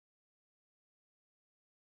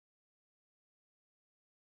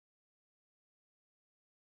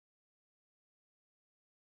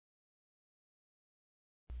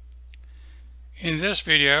In this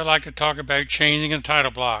video, I'd like to talk about changing a title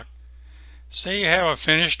block. Say you have a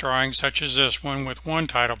finished drawing such as this one with one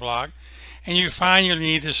title block, and you find you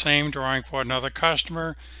need the same drawing for another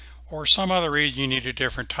customer or some other reason you need a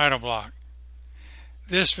different title block.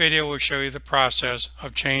 This video will show you the process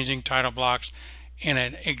of changing title blocks in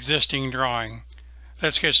an existing drawing.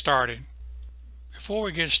 Let's get started. Before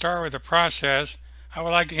we get started with the process, I would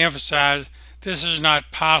like to emphasize this is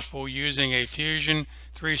not possible using a Fusion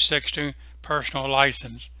 360 personal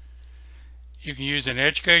license. You can use an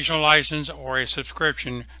educational license or a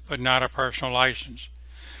subscription, but not a personal license.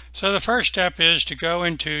 So the first step is to go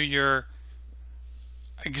into your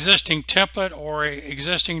existing template or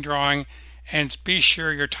existing drawing and be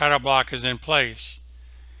sure your title block is in place.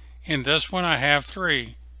 In this one I have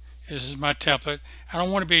 3. This is my template. I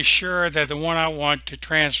want to be sure that the one I want to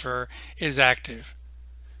transfer is active.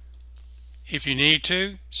 If you need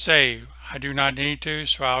to, save. I do not need to,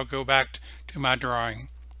 so I'll go back to my drawing.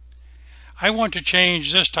 I want to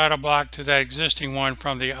change this title block to that existing one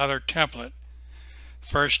from the other template.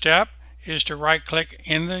 First step is to right click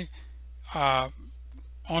in the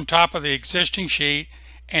on top of the existing sheet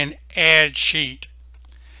and add sheet.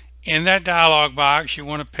 In that dialog box you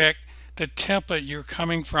want to pick the template you're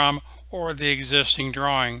coming from or the existing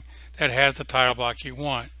drawing that has the title block you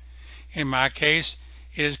want. In my case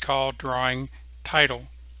it is called drawing title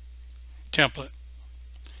template.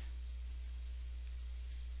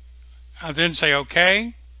 I then say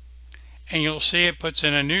OK, and you'll see it puts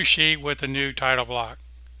in a new sheet with a new title block.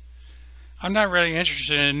 I'm not really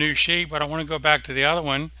interested in a new sheet, but I want to go back to the other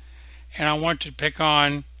one, and I want to pick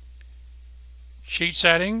on sheet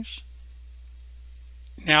settings.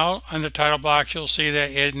 Now on the title block you'll see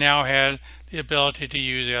that it now has the ability to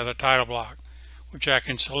use the other title block, which I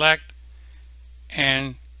can select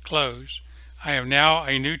and close. I have now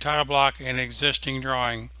a new title block in an existing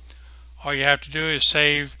drawing. All you have to do is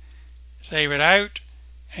save it out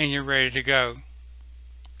and you're ready to go.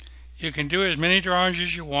 You can do as many drawings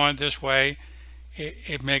as you want this way.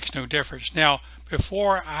 It makes no difference. Now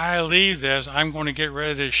before I leave this, I'm going to get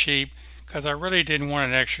rid of this sheet because I really didn't want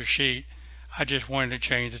an extra sheet. I just wanted to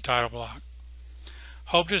change the title block.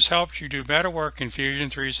 Hope this helps you do better work in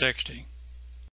Fusion 360.